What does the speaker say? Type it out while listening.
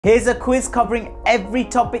Here's a quiz covering every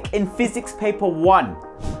topic in Physics Paper 1.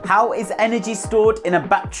 How is energy stored in a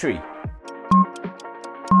battery?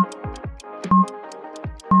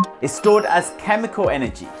 It's stored as chemical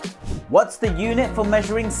energy. What's the unit for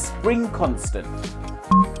measuring spring constant?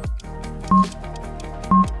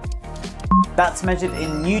 That's measured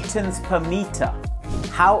in newtons per meter.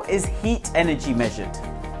 How is heat energy measured?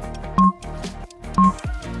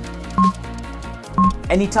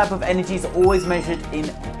 Any type of energy is always measured in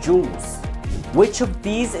joules. Which of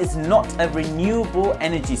these is not a renewable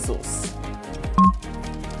energy source?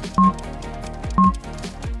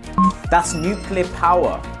 That's nuclear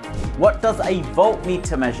power. What does a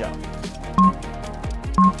voltmeter measure?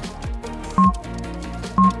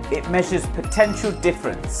 It measures potential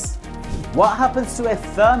difference. What happens to a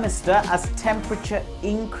thermistor as temperature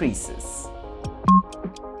increases?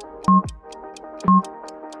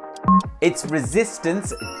 Its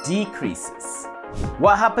resistance decreases.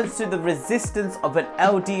 What happens to the resistance of an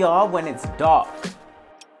LDR when it's dark?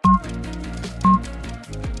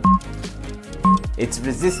 Its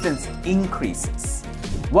resistance increases.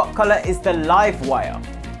 What color is the live wire?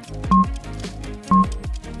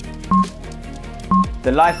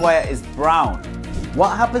 The live wire is brown.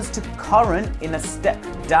 What happens to current in a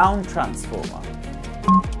step-down transformer?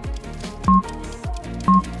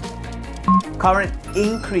 Current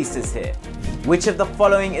increases here. Which of the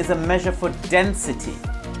following is a measure for density?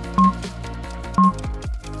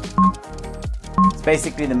 It's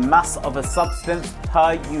basically the mass of a substance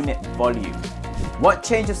per unit volume. What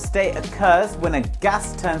change of state occurs when a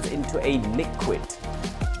gas turns into a liquid?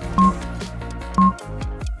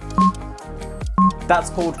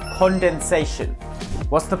 That's called condensation.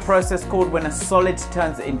 What's the process called when a solid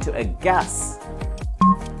turns into a gas?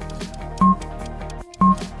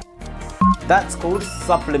 That's called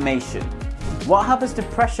sublimation. What happens to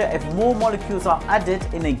pressure if more molecules are added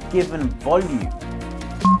in a given volume?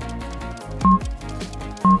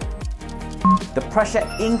 The pressure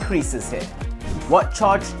increases here. What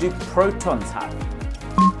charge do protons have?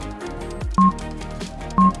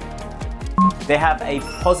 They have a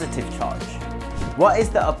positive charge. What is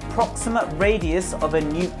the approximate radius of a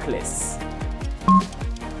nucleus?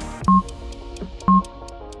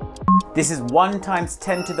 This is 1 ×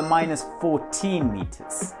 10⁻14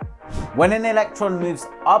 meters. When an electron moves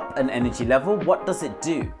up an energy level, what does it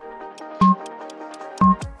do?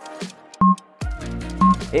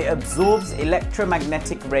 It absorbs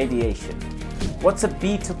electromagnetic radiation. What's a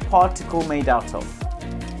beta particle made out of?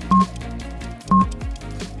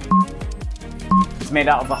 It's made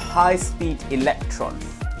out of a high-speed electron.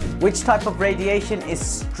 Which type of radiation is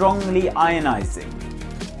strongly ionizing?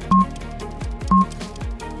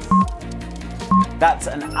 That's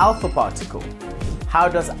an alpha particle. How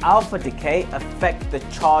does alpha decay affect the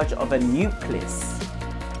charge of a nucleus?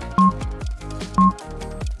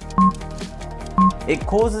 It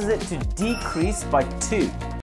causes it to decrease by 2.